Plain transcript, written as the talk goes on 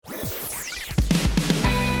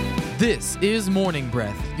This is Morning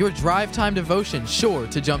Breath, your drive time devotion sure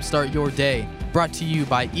to jumpstart your day. Brought to you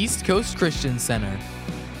by East Coast Christian Center.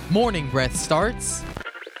 Morning Breath starts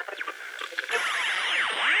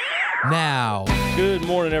now. Good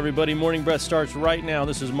morning, everybody. Morning Breath starts right now.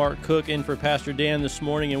 This is Mark Cook in for Pastor Dan this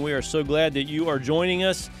morning, and we are so glad that you are joining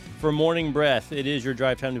us for Morning Breath. It is your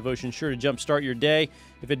drive time devotion sure to jumpstart your day.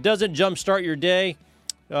 If it doesn't jumpstart your day,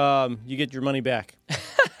 you get your money back.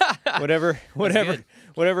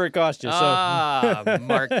 Whatever it cost you.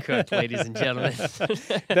 Mark Cook, ladies and gentlemen.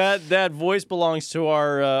 That voice belongs to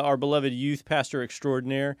our beloved youth pastor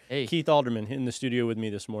extraordinaire, Keith Alderman, in the studio with me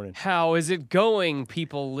this morning. How is it going,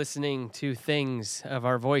 people listening to things of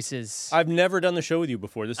our voices? I've never done the show with you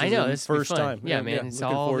before. This is the first time. Yeah, man. It's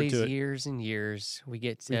all these years and years we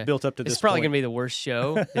get to. We've built up to this. It's probably going to be the worst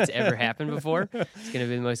show that's ever happened before. It's going to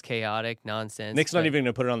be the most chaotic nonsense. Nick's not even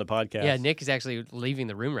going to put it on the podcast. Yeah, Nick is actually leaving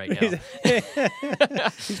the room right now.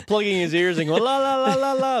 He's plugging his ears and going, la, la, la,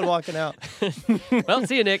 la, la, and walking out. Well,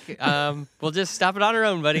 see you, Nick. We'll just stop it on our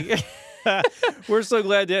own, buddy. We're so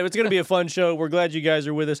glad it's going to be a fun show. We're glad you guys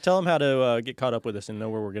are with us. Tell them how to get caught up with us and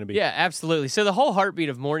know where we're going to be. Yeah, absolutely. So the whole heartbeat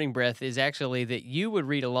of Morning Breath is actually that you would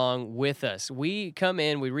read along with us. We come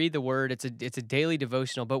in, we read the Word. It's a daily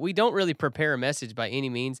devotional, but we don't really prepare a message by any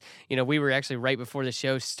means. You know, we were actually right before the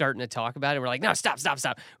show starting to talk about it. We're like, no, stop.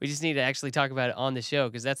 We just need to actually talk about it on the show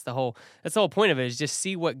because that's the whole point of it is just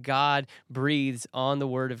see what God breathes on the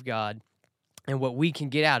Word of God and what we can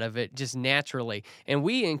get out of it just naturally. And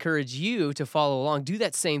we encourage you to follow along. Do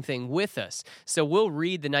that same thing with us. So we'll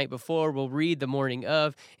read the night before, we'll read the morning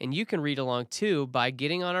of, and you can read along too by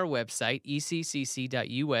getting on our website,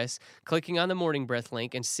 eccc.us, clicking on the Morning Breath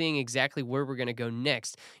link, and seeing exactly where we're going to go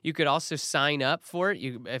next. You could also sign up for it.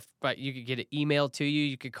 You could get it emailed to you.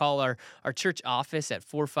 You could call our church office at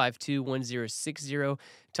 452-1060.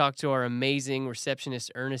 Talk to our amazing receptionist,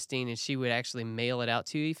 Ernestine, and she would actually mail it out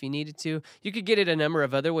to you if you needed to. You could get it a number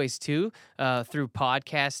of other ways, too, through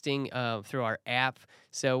podcasting, through our app.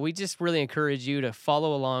 So we just really encourage you to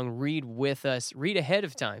follow along, read with us, read ahead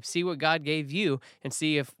of time, see what God gave you, and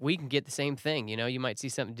see if we can get the same thing. You know, you might see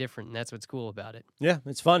something different, and that's what's cool about it. Yeah,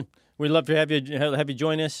 it's fun. We'd love to have you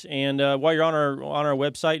join us. And while you're on our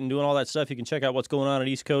website and doing all that stuff, you can check out what's going on at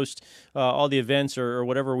East Coast. All the events or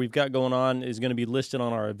whatever we've got going on is going to be listed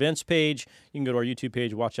on our events page. You can go to our YouTube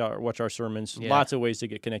page, watch our sermons. Yeah. Lots of ways to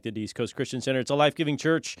get connected to East Coast Christian Center. It's a life-giving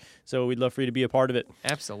church, so we'd love for you to be a part of it.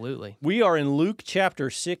 Absolutely. We are in Luke chapter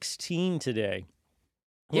 16 today.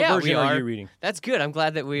 What version are you reading? That's good. I'm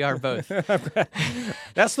glad that we are both.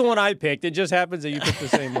 That's the one I picked. It just happens that you picked the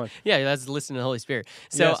same one. Yeah, that's listening to the Holy Spirit.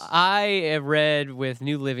 So yes. I have read with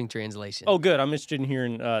New Living Translation. Oh, good. I'm interested in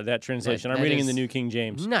hearing that translation. I'm reading in the New King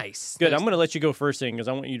James. Nice. Good. I'm going to let you go first thing because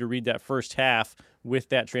I want you to read that first half with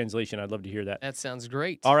that translation. I'd love to hear that. That sounds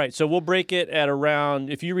great. All right. So we'll break it at around,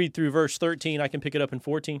 if you read through verse 13, I can pick it up in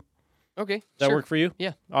 14. Okay. Does that work for you?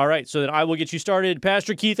 Yeah. All right. So then I will get you started.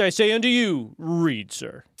 Pastor Keith, I say unto you, read,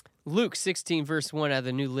 sir. Luke 16, verse 1 out of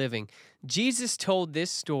the New Living. Jesus told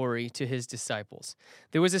this story to his disciples.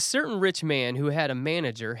 There was a certain rich man who had a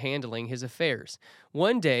manager handling his affairs.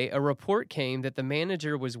 One day, a report came that the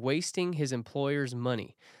manager was wasting his employer's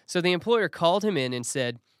money. So the employer called him in and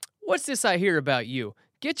said, "What's this I hear about you?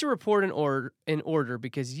 Get your report in order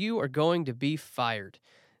because you are going to be fired."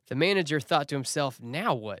 The manager thought to himself,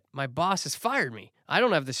 "Now what? My boss has fired me. I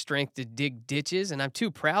don't have the strength to dig ditches, and I'm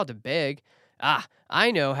too proud to beg.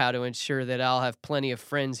 I know how to ensure that I'll have plenty of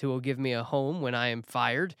friends who will give me a home when I am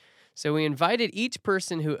fired." So he invited each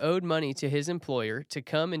person who owed money to his employer to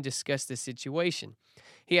come and discuss the situation.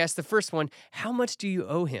 He asked the first one, "How much do you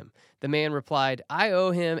owe him?" The man replied, "I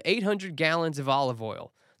owe him 800 gallons of olive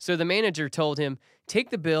oil." So the manager told him, "Take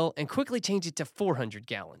the bill and quickly change it to 400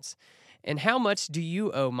 gallons. "And how much do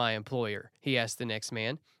you owe my employer?" he asked the next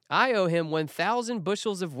man. "I owe him 1,000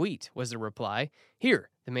 bushels of wheat," was the reply.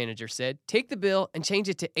 "Here," the manager said, "take the bill and change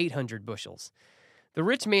it to 800 bushels. The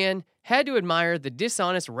rich man had to admire the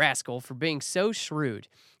dishonest rascal for being so shrewd.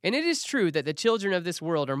 And it is true that the children of this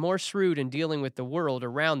world are more shrewd in dealing with the world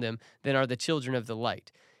around them than are the children of the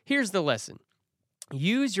light. Here's the lesson.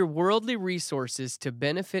 Use your worldly resources to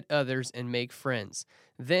benefit others and make friends.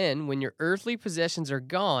 Then, when your earthly possessions are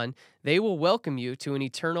gone, they will welcome you to an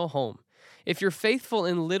eternal home. If you're faithful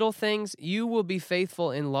in little things, you will be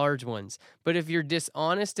faithful in large ones. But if you're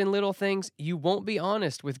dishonest in little things, you won't be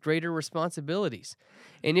honest with greater responsibilities.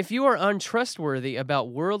 And if you are untrustworthy about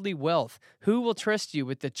worldly wealth, who will trust you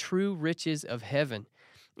with the true riches of heaven?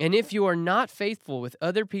 And if you are not faithful with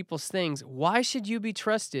other people's things, why should you be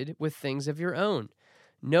trusted with things of your own?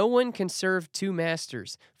 No one can serve two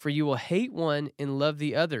masters, for you will hate one and love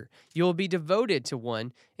the other. You will be devoted to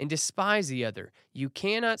one and despise the other. You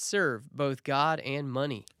cannot serve both God and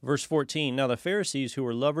money. Verse 14, Now the Pharisees, who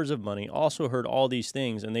were lovers of money, also heard all these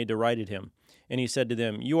things, and they derided him. And he said to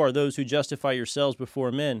them, You are those who justify yourselves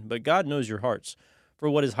before men, but God knows your hearts. For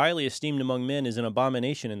what is highly esteemed among men is an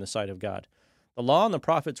abomination in the sight of God. The law and the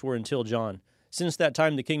prophets were until John. Since that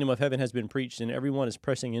time the kingdom of heaven has been preached, and everyone is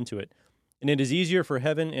pressing into it. And it is easier for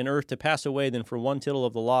heaven and earth to pass away than for one tittle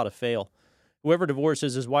of the law to fail. Whoever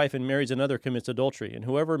divorces his wife and marries another commits adultery, and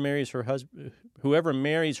whoever marries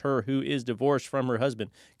her who is divorced from her husband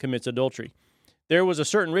commits adultery. There was a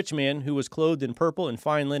certain rich man who was clothed in purple and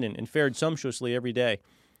fine linen, and fared sumptuously every day.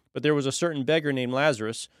 But there was a certain beggar named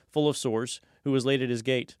Lazarus, full of sores, who was laid at his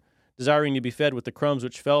gate, desiring to be fed with the crumbs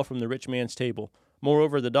which fell from the rich man's table.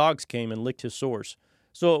 Moreover, the dogs came and licked his sores.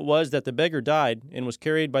 So it was that the beggar died and was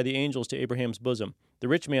carried by the angels to Abraham's bosom. The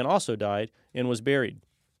rich man also died and was buried.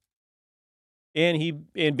 And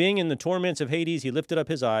being in the torments of Hades, he lifted up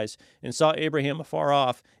his eyes and saw Abraham afar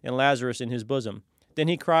off and Lazarus in his bosom. Then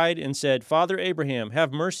he cried and said, Father Abraham,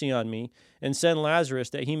 have mercy on me, and send Lazarus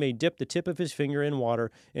that he may dip the tip of his finger in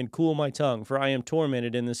water and cool my tongue, for I am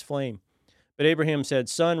tormented in this flame. But Abraham said,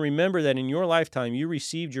 Son, remember that in your lifetime you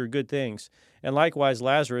received your good things, and likewise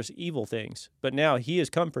Lazarus evil things. But now he is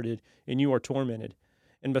comforted, and you are tormented.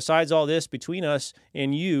 And besides all this, between us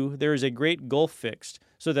and you there is a great gulf fixed,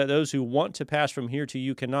 so that those who want to pass from here to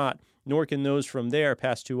you cannot, nor can those from there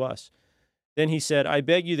pass to us. Then he said, I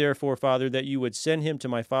beg you therefore, Father, that you would send him to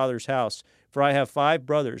my father's house, for I have 5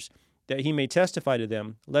 brothers, that he may testify to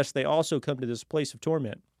them, lest they also come to this place of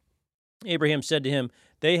torment. Abraham said to him,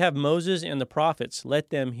 They have Moses and the prophets, let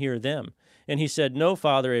them hear them. And he said, No,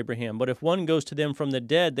 Father Abraham, but if one goes to them from the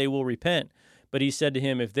dead, they will repent. But he said to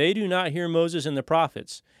him, If they do not hear Moses and the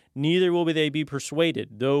prophets, neither will they be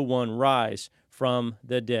persuaded, though one rise from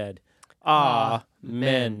the dead.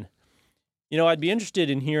 Amen. You know, I'd be interested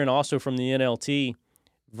in hearing also from the NLT,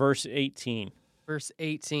 verse 18. Verse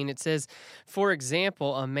 18, it says, For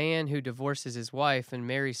example, a man who divorces his wife and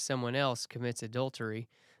marries someone else commits adultery,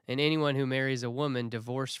 and anyone who marries a woman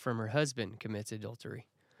divorced from her husband commits adultery.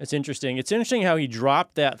 That's interesting. It's interesting how he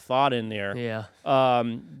dropped that thought in there. Yeah.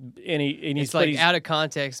 He's out of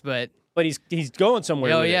context, but he's going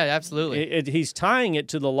somewhere. Oh with yeah, it. absolutely. He's tying it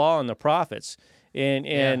to the law and the prophets, and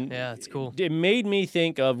yeah, it's cool. It made me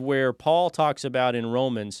think of where Paul talks about in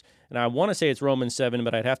Romans, and I want to say it's Romans 7,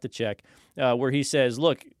 but I'd have to check, where he says,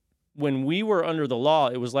 "Look, when we were under the law,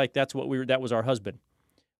 it was like that was our husband."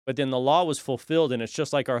 But then the law was fulfilled, and it's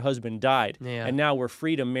just like our husband died. Yeah. And now we're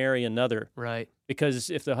free to marry another. Right. Because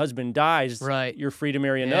if the husband dies, right, you're free to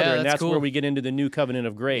marry another. Yeah, and that's cool. where we get into the new covenant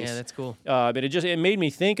of grace. Yeah, that's cool. But it made me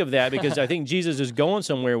think of that because I think Jesus is going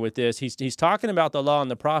somewhere with this. He's talking about the law and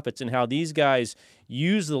the prophets and how these guys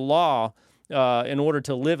use the law in order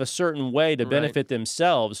to live a certain way to benefit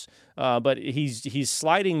themselves. But he's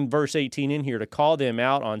sliding verse 18 in here to call them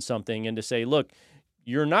out on something and to say, look,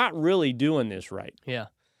 you're not really doing this right. Yeah.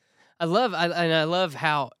 I love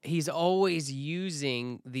how he's always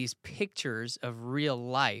using these pictures of real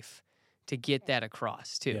life to get that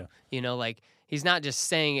across too. Yeah. You know, like he's not just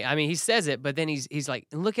saying it. I mean, he says it, but then he's like,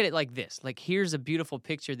 look at it like this. Like, here's a beautiful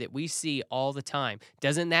picture that we see all the time.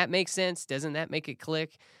 Doesn't that make sense? Doesn't that make it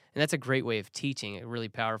click? And that's a great way of teaching, a really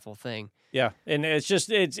powerful thing. Yeah, and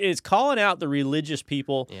it's calling out the religious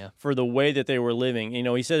people for the way that they were living. You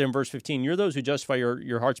know, he said in verse 15, "You're those who justify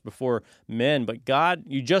your hearts before men, but God,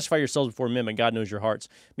 you justify yourselves before men, but God knows your hearts."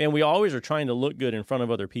 Man, we always are trying to look good in front of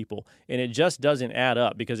other people, and it just doesn't add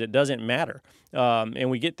up because it doesn't matter. And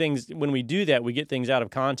we get things, when we do that, we get things out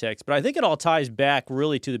of context. But I think it all ties back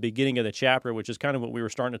really to the beginning of the chapter, which is kind of what we were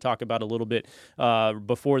starting to talk about a little bit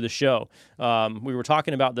before the show. We were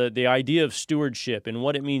talking about the idea of stewardship and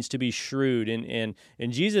what it means to be shrewd. And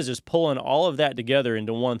Jesus is pulling all of that together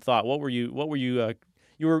into one thought. What were you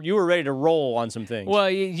you were ready to roll on some things? Well,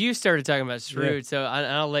 you started talking about shrewd, so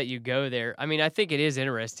I'll let you go there. I mean, I think it is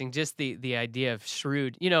interesting, just the idea of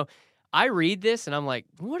shrewd. You know, I read this and I'm like,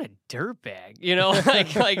 what a dirtbag. You know,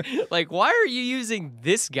 like why are you using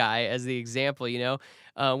this guy as the example? You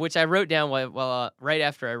know, which I wrote down while right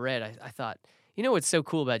after I read. I thought, you know, what's so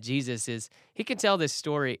cool about Jesus is he can tell this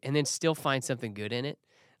story and then still find something good in it.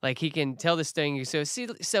 Like he can tell this thing.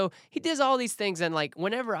 So he does all these things, and like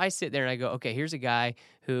whenever I sit there and I go, okay, here's a guy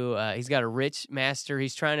who he's got a rich master.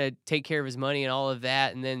 He's trying to take care of his money and all of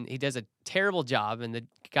that, and then he does a terrible job, and the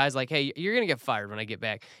guy's like, hey, you're gonna get fired when I get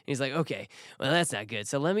back. And he's like, okay, well that's not good.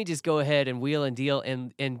 So let me just go ahead and wheel and deal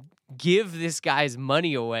and give this guy's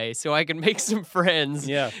money away so I can make some friends.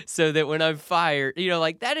 Yeah. So that when I'm fired,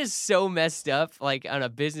 like that is so messed up. Like on a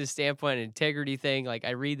business standpoint, an integrity thing. Like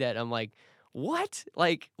I read that, and I'm like, what?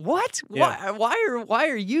 Like, what? Yeah. Why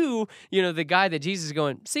are you, the guy that Jesus is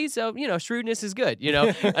going, see, so, shrewdness is good,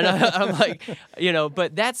 And I'm like,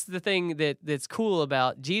 but that's the thing that's cool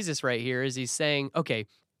about Jesus right here is he's saying, okay,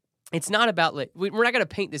 it's not about, like, we're not going to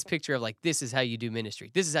paint this picture of, like, this is how you do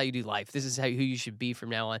ministry. This is how you do life. This is who you should be from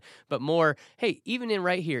now on. But more, hey, even in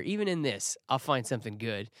right here, even in this, I'll find something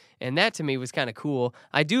good. And that to me was kind of cool.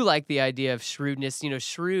 I do like the idea of shrewdness.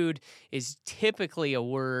 Shrewd is typically a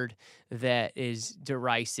word that is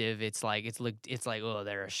derisive. It's like, oh,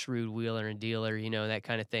 they're a shrewd wheeler and dealer, that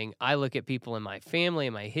kind of thing. I look at people in my family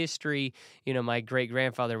and my history. My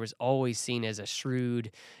great-grandfather was always seen as a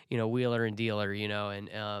shrewd, wheeler and dealer, and,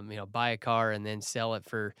 buy a car and then sell it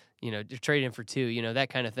for, trade in for two, that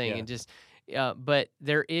kind of thing. Yeah. And just, but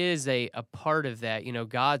there is a part of that,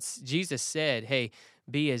 Jesus said, hey,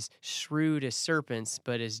 be as shrewd as serpents,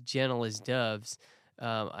 but as gentle as doves.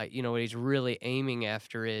 What he's really aiming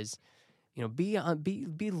after is,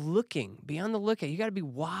 be looking, be on the lookout. You got to be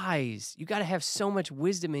wise. You got to have so much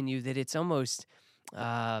wisdom in you that it's almost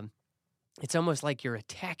like you're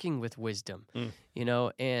attacking with wisdom,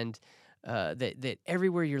 and that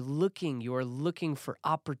everywhere you're looking for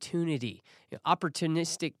opportunity.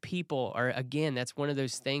 Opportunistic people are, again, that's one of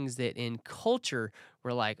those things that in culture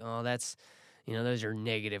we're like, oh, that's, those are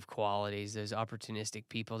negative qualities, those opportunistic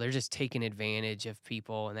people. They're just taking advantage of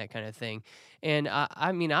people and that kind of thing. And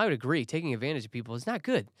I would agree, taking advantage of people is not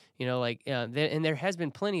good. And there has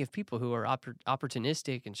been plenty of people who are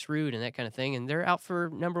opportunistic and shrewd and that kind of thing, and they're out for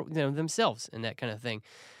themselves and that kind of thing.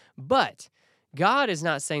 But God is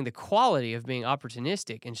not saying the quality of being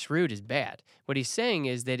opportunistic and shrewd is bad. What he's saying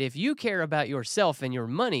is that if you care about yourself and your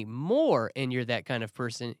money more and you're that kind of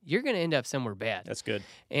person, you're going to end up somewhere bad. That's good.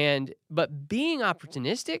 But being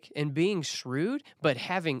opportunistic and being shrewd, but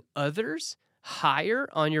having others higher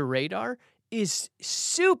on your radar is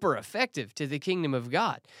super effective to the kingdom of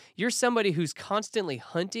God. You're somebody who's constantly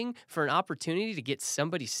hunting for an opportunity to get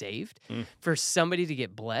somebody saved, for somebody to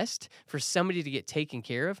get blessed, for somebody to get taken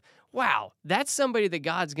care of. Wow, that's somebody that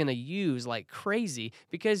God's going to use like crazy,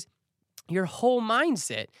 because your whole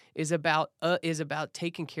mindset is about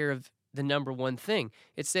taking care of the number one thing.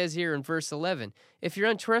 It says here in verse 11, if you're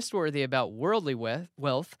untrustworthy about worldly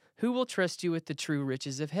wealth, who will trust you with the true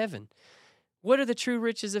riches of heaven? What are the true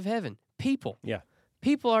riches of heaven? People. Yeah.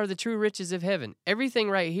 People are the true riches of heaven. Everything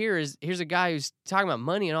right here is, here's a guy who's talking about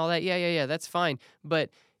money and all that. Yeah, that's fine.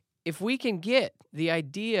 But if we can get the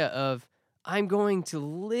idea of, I'm going to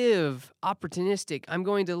live opportunistic, I'm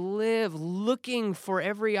going to live looking for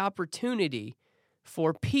every opportunity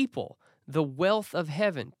for people, the wealth of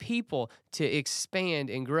heaven, people to expand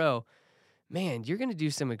and grow, man, you're going to do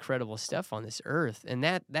some incredible stuff on this earth. And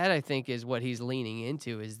that I think is what he's leaning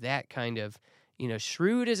into, is that kind of,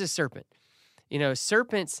 shrewd as a serpent.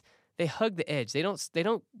 Serpents, they hug the edge. They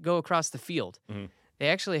don't go across the field. Mm-hmm. They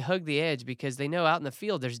actually hug the edge because they know out in the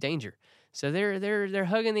field there's danger. So they're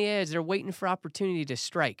hugging the edge. They're waiting for opportunity to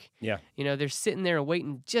strike. Yeah. They're sitting there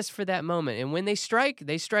waiting just for that moment. And when they strike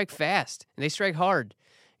fast and they strike hard.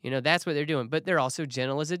 That's what they're doing. But they're also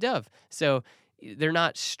gentle as a dove. So they're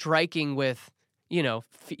not striking with,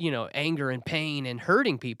 anger and pain and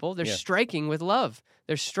hurting people. They're striking with love.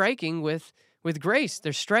 They're striking with grace.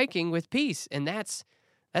 They're striking with peace. And that's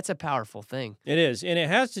a powerful thing. It is. And it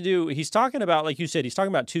has to do, he's talking about, like you said, he's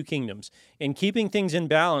talking about two kingdoms and keeping things in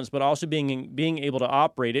balance, but also being able to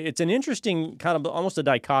operate it. It's an interesting kind of almost a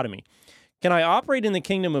dichotomy. Can I operate in the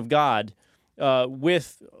kingdom of God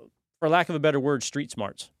with, for lack of a better word, street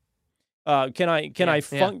smarts? Can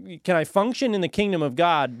I function in the kingdom of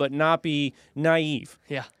God but not be naive?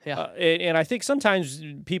 Yeah. And I think sometimes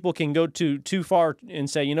people can go too far and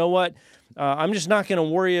say, you know what? I'm just not going to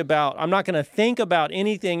worry about. I'm not going to think about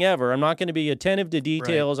anything ever. I'm not going to be attentive to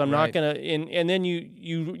details. I'm not going to. And then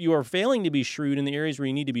you are failing to be shrewd in the areas where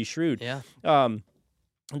you need to be shrewd. Yeah.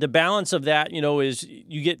 The balance of that, is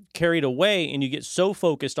you get carried away and you get so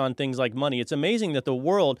focused on things like money. It's amazing that the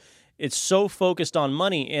world, it's so focused on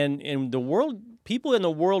money, and the world, people in the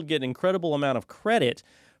world get an incredible amount of credit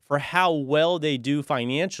for how well they do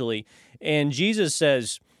financially. And Jesus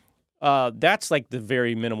says, that's like the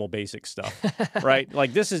very minimal basic stuff, right?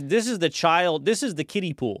 Like this is the child, this is the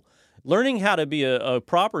kiddie pool. learning how to be a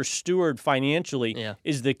proper steward financially Yeah.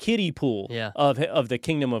 is the kiddie pool Yeah. of the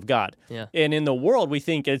kingdom of God. Yeah. And in the world, we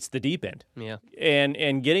think it's the deep end. Yeah.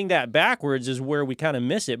 And getting that backwards is where we kind of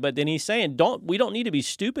miss it. But then he's saying, we don't need to be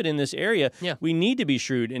stupid in this area. Yeah. We need to be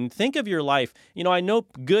shrewd. And think of your life. I know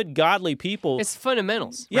good, godly people. It's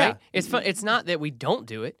fundamentals, Yeah. right? It's not that we don't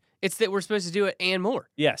do it. It's that we're supposed to do it and more.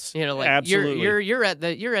 Yes. Like absolutely.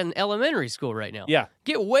 you're in elementary school right now. Yeah.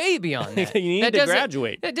 Get way beyond that. You need to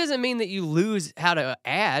graduate. That doesn't mean that you lose how to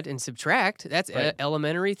add and subtract. That's Right.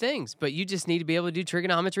 elementary things. But you just need to be able to do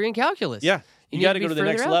trigonometry and calculus. Yeah. You need got to be go to the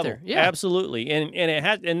further next out level. there. Yeah. Absolutely.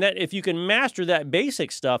 And that if you can master that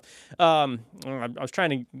basic stuff, I was trying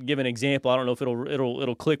to give an example. I don't know if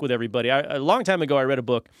it'll click with everybody. A long time ago, I read a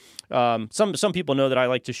book. Some people know that I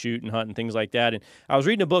like to shoot and hunt and things like that. And I was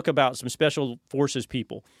reading a book about some special forces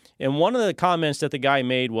people. And one of the comments that the guy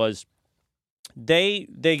made was they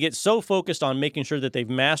get so focused on making sure that they've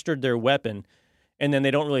mastered their weapon, and then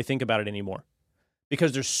they don't really think about it anymore.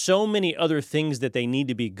 Because there's so many other things that they need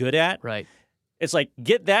to be good at. Right. It's like,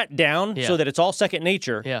 get that down so that it's all second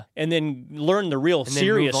nature, Yeah. and then learn the real And then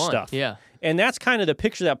serious move on. stuff. Yeah. And that's kind of the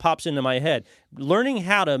picture that pops into my head. Learning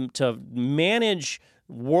how to manage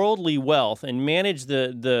worldly wealth and manage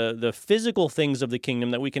the physical things of the kingdom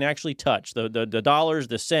that we can actually touch, the dollars,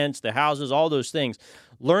 the cents, the houses, all those things.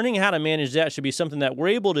 Learning how to manage that should be something that we're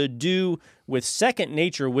able to do with second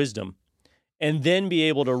nature wisdom, and then be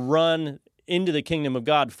able to run into the kingdom of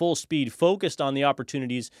God full speed, focused on the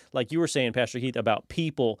opportunities, like you were saying, Pastor Keith, about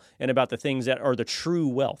people and about the things that are the true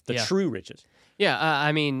wealth, the true riches. Yeah,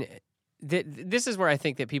 I mean, this is where I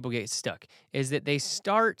think that people get stuck, is that they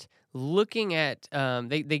start looking at,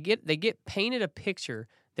 they get painted a picture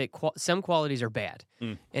that some qualities are bad,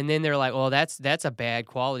 and then they're like, well, that's a bad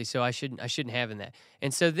quality, so I shouldn't have in that.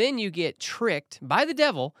 And so then you get tricked by the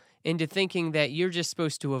devil into thinking that you're just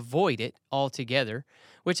supposed to avoid it altogether,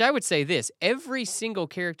 which I would say this: every single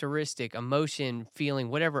characteristic, emotion, feeling,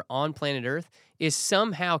 whatever on planet Earth is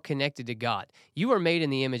somehow connected to God. You are made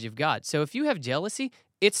in the image of God. So if you have jealousy,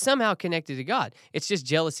 it's somehow connected to God. It's just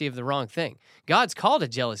jealousy of the wrong thing. God's called a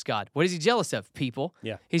jealous God. What is he jealous of? People.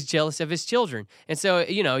 Yeah. He's jealous of his children. And so,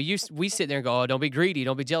 we sit there and go, oh, don't be greedy,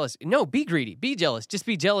 don't be jealous. No, be greedy, be jealous. Just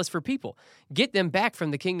be jealous for people. Get them back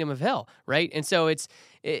from the kingdom of hell, right? And so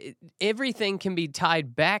everything can be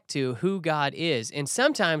tied back to who God is. And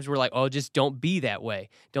sometimes we're like, oh, just don't be that way.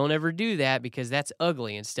 Don't ever do that because that's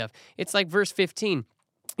ugly and stuff. It's like verse 15.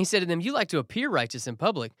 He said to them, you like to appear righteous in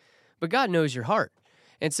public, but God knows your heart.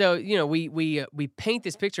 And so, we paint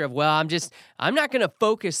this picture of, well, I'm not going to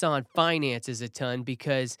focus on finances a ton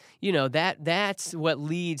because, that's what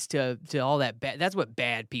leads to all that bad. That's what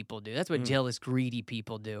bad people do. That's what jealous, greedy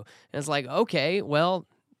people do. And it's like, okay, well,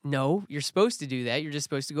 no, you're supposed to do that. You're just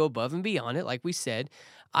supposed to go above and beyond it, like we said.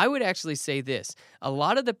 I would actually say this. A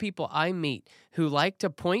lot of the people I meet who like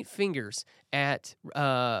to point fingers at,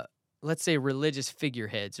 let's say, religious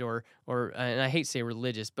figureheads or and I hate to say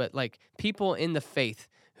religious, but like people in the faith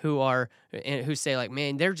who say like,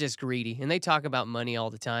 man, they're just greedy, and they talk about money all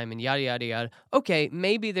the time and yada, yada, yada. Okay,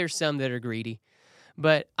 maybe there's some that are greedy,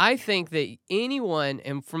 but I think that anyone,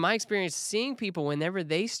 and from my experience, seeing people, whenever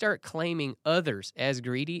they start claiming others as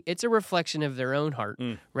greedy, it's a reflection of their own heart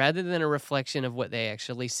rather than a reflection of what they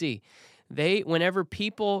actually see. Whenever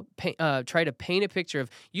people try to paint a picture of,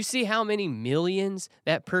 you see how many millions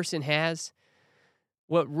that person has,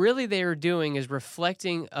 what really they are doing is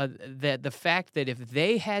reflecting that the fact that if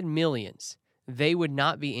they had millions, they would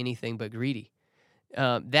not be anything but greedy.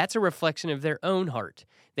 That's a reflection of their own heart.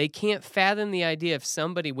 They can't fathom the idea of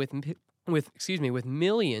somebody with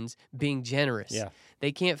millions being generous. Yeah.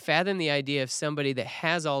 They can't fathom the idea of somebody that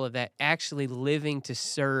has all of that actually living to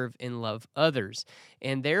serve and love others.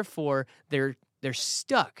 And therefore, they're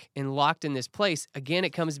stuck and locked in this place. Again, it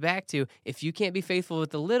comes back to, if you can't be faithful with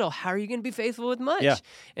the little, how are you going to be faithful with much? Yeah.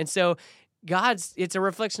 And so it's a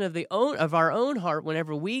reflection of our own heart.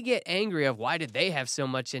 Whenever we get angry of, why did they have so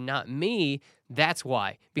much and not me? That's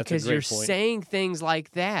why. Because you're saying things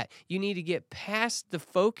like that. You need to get past the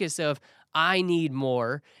focus of, I need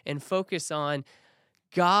more, and focus on,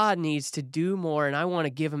 God needs to do more, and I want to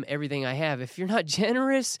give him everything I have. If you're not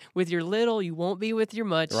generous with your little, you won't be with your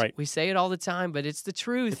much. Right. We say it all the time, but it's the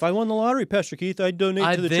truth. If I won the lottery, Pastor Keith, I'd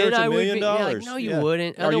donate to the church $1 million. No, you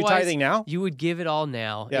wouldn't. Are you tithing now? You would give it all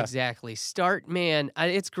now. Yeah. Exactly. Start, man.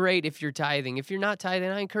 It's great if you're tithing. If you're not tithing,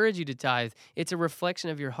 I encourage you to tithe. It's a reflection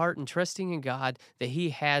of your heart and trusting in God that he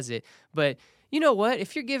has it. But you know what?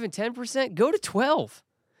 If you're giving 10%, go to 12.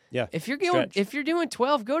 Yeah. If you're doing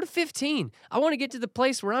 12, go to 15. I want to get to the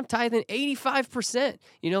place where I'm tithing 85%.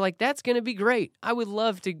 Like that's going to be great. I would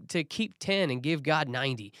love to keep 10 and give God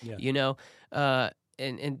 90.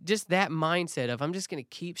 And just that mindset of I'm just going to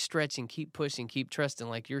keep stretching, keep pushing, keep trusting,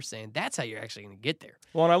 like you're saying. That's how you're actually going to get there.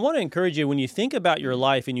 Well, and I want to encourage you, when you think about your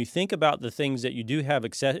life and you think about the things that you do have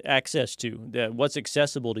access to, what's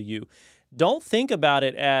accessible to you, don't think about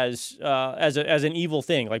it as an evil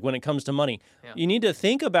thing, like when it comes to money. Yeah. You need to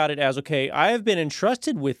think about it as, okay, I have been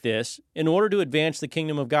entrusted with this in order to advance the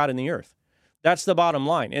kingdom of God in the earth. That's the bottom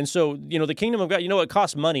line. And so, the kingdom of God, it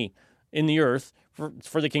costs money in the earth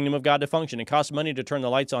for the kingdom of God to function. It costs money to turn the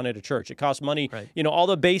lights on at a church. It costs money, right. All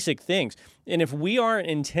the basic things. And if we aren't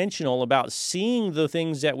intentional about seeing the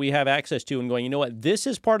things that we have access to and going, this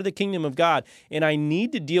is part of the kingdom of God, and I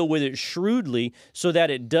need to deal with it shrewdly so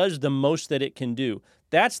that it does the most that it can do.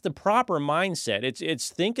 That's the proper mindset. It's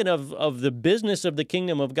thinking of the business of the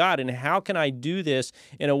kingdom of God and how can I do this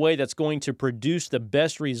in a way that's going to produce the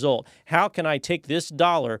best result? How can I take this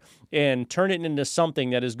dollar and turn it into something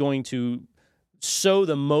that is going to sow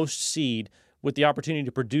the most seed with the opportunity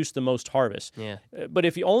to produce the most harvest? Yeah. But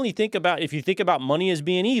if you think about money as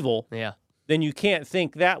being evil, yeah, then you can't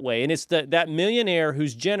think that way. And it's that millionaire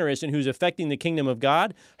who's generous and who's affecting the kingdom of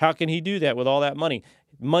God. How can he do that with all that money?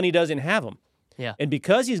 Money doesn't have him. Yeah. And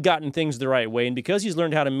because he's gotten things the right way and because he's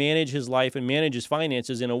learned how to manage his life and manage his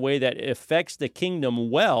finances in a way that affects the kingdom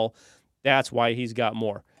well, that's why he's got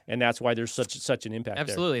more. And that's why there's such an impact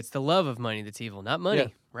Absolutely. there. It's the love of money that's evil, not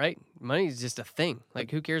money, right? Money is just a thing. Like,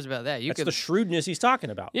 who cares about that? That's the shrewdness he's talking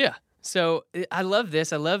about. Yeah. So I love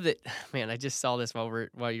this. I love that. Man, I just saw this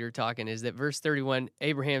while you were talking, is that verse 31,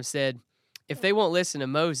 Abraham said, if they won't listen to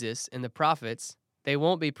Moses and the prophets, they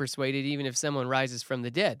won't be persuaded even if someone rises from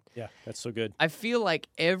the dead. Yeah, that's so good. I feel like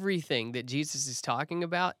everything that Jesus is talking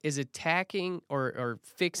about is attacking or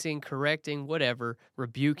fixing, correcting, whatever,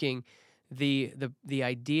 rebuking the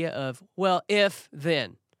idea of, well, if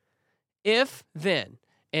then. And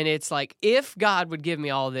it's like, if God would give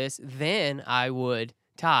me all this, then I would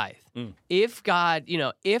tithe. If God,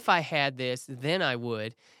 if I had this, then I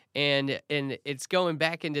would. And it's going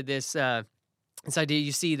back into this idea.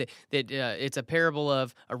 You see that it's a parable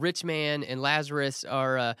of a rich man and Lazarus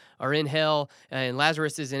are in hell, and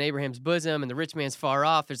Lazarus is in Abraham's bosom, and the rich man's far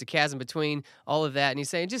off. There's a chasm between all of that, and he's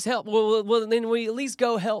saying, "Just help." Well, then we at least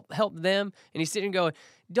go help them. And he's sitting going,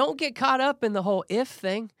 "Don't get caught up in the whole if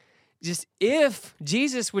thing. Just if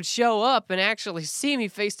Jesus would show up and actually see me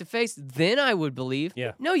face to face, then I would believe."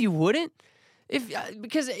 Yeah. No, you wouldn't.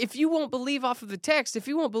 Because if you won't believe off of the text, if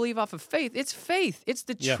you won't believe off of faith. It's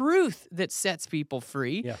the truth that sets people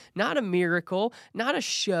free, not a miracle, not a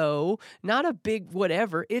show, not a big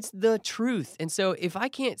whatever. It's the truth. And so if I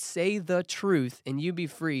can't say the truth and you be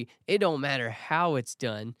free, it don't matter how it's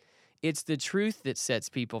done. It's the truth that sets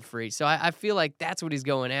people free. So I feel like that's what he's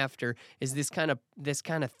going after, is this kind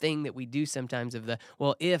of thing that we do sometimes of the,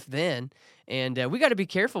 well, if then, and we got to be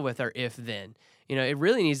careful with our if then. It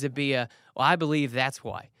really needs to be I believe that's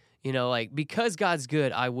why. Like, because God's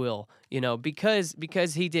good, I will. Because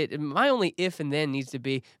he did. My only if and then needs to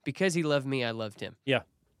be, because he loved me, I loved him. Yeah,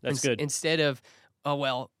 that's good. Instead of,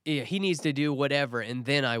 he needs to do whatever and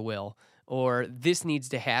then I will. Or this needs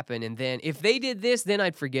to happen, and then if they did this, then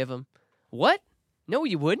I'd forgive them. What? No,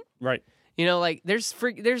 you wouldn't. Right. Like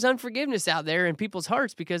there's unforgiveness out there in people's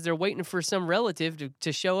hearts because they're waiting for some relative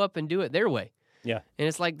to show up and do it their way. Yeah. And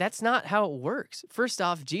it's like, that's not how it works. First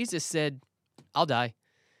off, Jesus said, I'll die.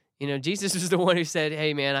 Jesus was the one who said,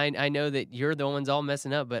 hey, man, I know that you're the ones all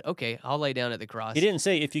messing up, but okay, I'll lay down at the cross. He didn't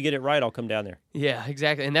say, if you get it right, I'll come down there. Yeah,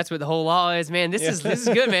 exactly. And that's what the whole law is, man. This is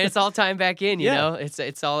good, man. It's all tying back in, you know?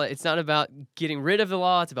 It's not about getting rid of the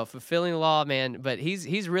law. It's about fulfilling the law, man. But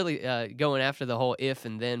he's really going after the whole if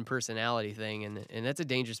and then personality thing, and that's a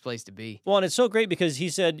dangerous place to be. Well, and it's so great because he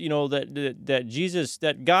said, that Jesus,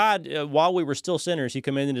 that God, while we were still sinners, he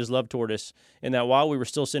commended his love toward us, and that while we were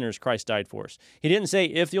still sinners, Christ died for us. He didn't say,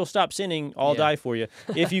 if you'll stop sinning, I'll die for you.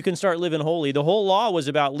 If you can start living holy. The whole law was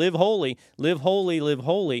about live holy, live holy, live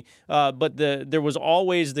holy. But there was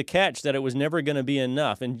always the catch that it was never going to be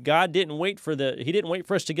enough. And God didn't wait for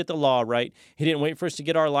us to get the law right. He didn't wait for us to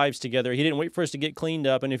get our lives together. He didn't wait for us to get cleaned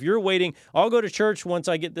up. And if you're waiting, I'll go to church once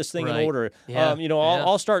I get this thing in order. Yeah.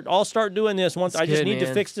 I'll start doing this once. I just need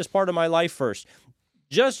to fix this part of my life first.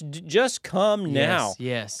 Just come now.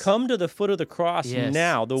 Yes. Come to the foot of the cross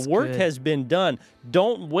now. The work has been done.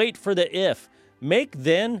 Don't wait for the if. Make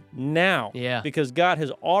then now. Yeah. Because God has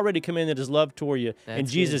already commended his love toward you, and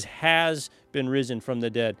That's Jesus has been risen from the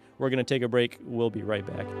dead. We're going to take a break. We'll be right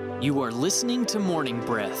back. You are listening to Morning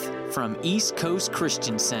Breath from East Coast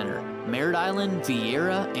Christian Center, Merritt Island,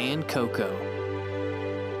 Vieira, and Cocoa.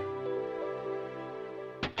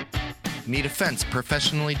 Need a fence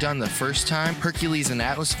professionally done the first time? Hercules and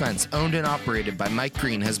Atlas Fence, owned and operated by Mike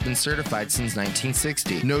Green, has been certified since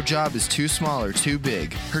 1960. No job is too small or too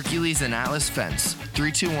big. Hercules and Atlas Fence,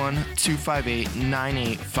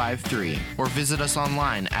 321-258-9853. Or visit us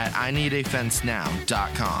online at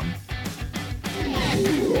IneedAFenceNow.com.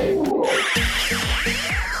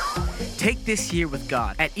 Take this year with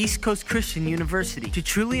God at East Coast Christian University to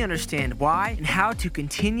truly understand why and how to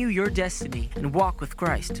continue your destiny and walk with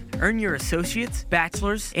Christ. Earn your associate's,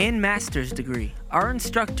 bachelor's, and master's degree. Our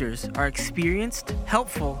instructors are experienced,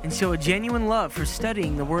 helpful, and show a genuine love for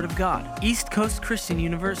studying the Word of God. East Coast Christian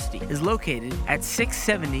University is located at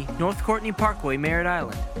 670 North Courtney Parkway, Merritt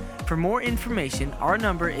Island. For more information, our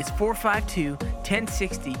number is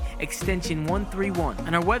 452-1060, extension 131,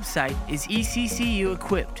 and our website is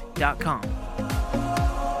eccuequipped.com.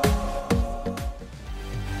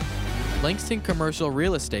 Langston Commercial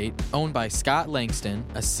Real Estate, owned by Scott Langston,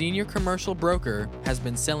 a senior commercial broker, has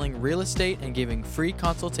been selling real estate and giving free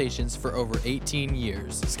consultations for over 18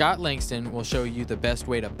 years. Scott Langston will show you the best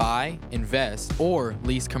way to buy, invest, or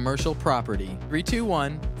lease commercial property.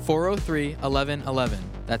 321-403-1111.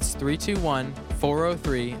 That's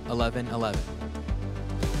 321-403-1111.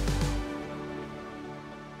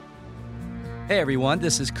 Hey everyone,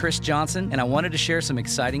 this is Chris Johnson, and I wanted to share some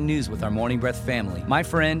exciting news with our Morning Breath family. My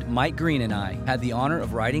friend Mike Green and I had the honor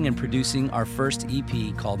of writing and producing our first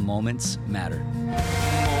EP called Moments Matter.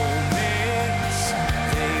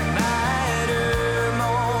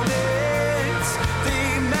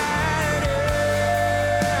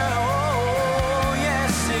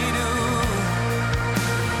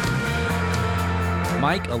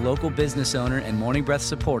 Mike, a local business owner and Morning Breath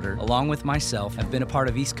supporter, along with myself, have been a part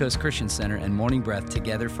of East Coast Christian Center and Morning Breath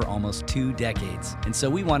together for almost 2 decades. And so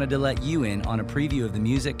we wanted to let you in on a preview of the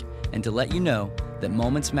music and to let you know that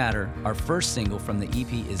Moments Matter, our first single from the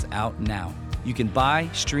EP, is out now. You can buy,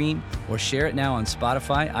 stream, or share it now on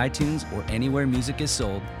Spotify, iTunes, or anywhere music is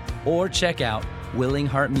sold, or check out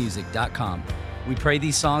willingheartmusic.com. We pray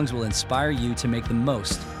these songs will inspire you to make the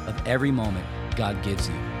most of every moment God gives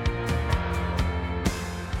you.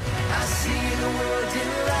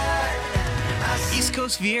 East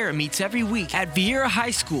Coast Vieira meets every week at Vieira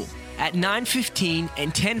High School at 9:15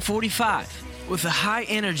 and 10:45 with a high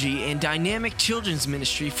energy and dynamic children's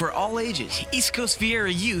ministry for all ages. East Coast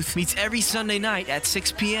Vieira Youth meets every Sunday night at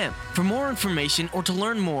 6 p.m. For more information or to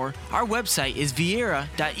learn more, our website is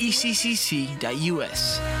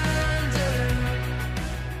vieira.eccc.us.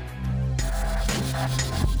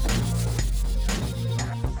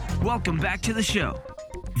 Welcome back to the show.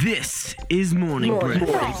 This is Morning Breath.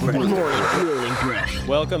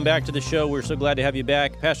 Welcome back to the show. We're so glad to have you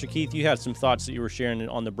back. Pastor Keith, you had some thoughts that you were sharing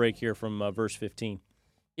on the break here from verse 15.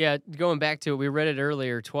 Yeah, going back to it, we read it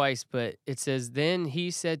earlier twice, but it says, "Then he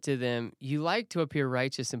said to them, 'You like to appear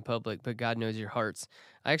righteous in public, but God knows your hearts.'"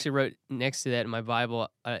 I actually wrote next to that in my Bible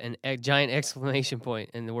a giant exclamation point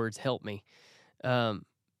and the words, "Help me."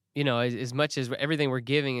 As much as everything we're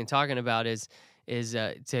giving and talking about is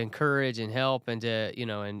to encourage and help and to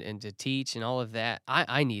and to teach and all of that.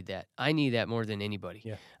 I need that. I need that more than anybody.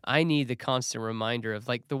 Yeah. I need the constant reminder of,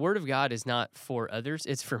 like, the Word of God is not for others;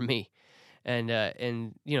 it's for me. And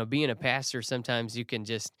being a pastor, sometimes you can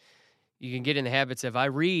get in the habits of, I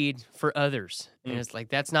read for others, and it's like,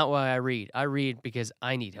 that's not why I read. I read because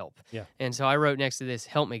I need help. Yeah. And so I wrote next to this,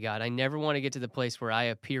 "Help me, God." I never want to get to the place where I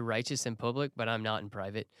appear righteous in public, but I'm not in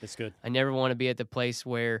private. That's good. I never want to be at the place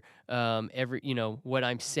where what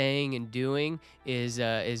I'm saying and doing is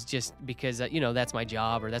just because that's my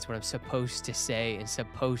job or that's what I'm supposed to say and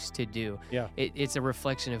supposed to do. Yeah. It's a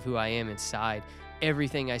reflection of who I am inside.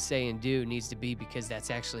 Everything I say and do needs to be because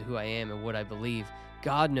that's actually who I am and what I believe.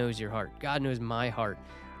 God knows your heart. God knows my heart.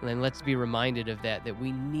 And then let's be reminded of that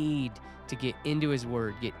we need to get into His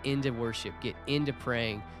Word, get into worship, get into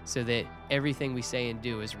praying so that everything we say and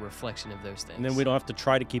do is a reflection of those things. And then we don't have to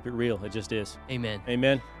try to keep it real. It just is. Amen.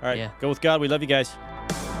 Amen. All right. Yeah. Go with God. We love you guys.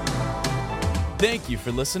 Thank you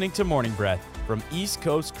for listening to Morning Breath from East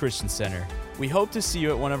Coast Christian Center. We hope to see you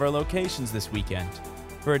at one of our locations this weekend.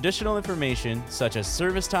 For additional information, such as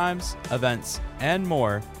service times, events, and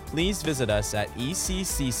more, please visit us at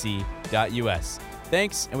eccc.us.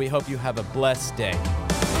 Thanks, and we hope you have a blessed day.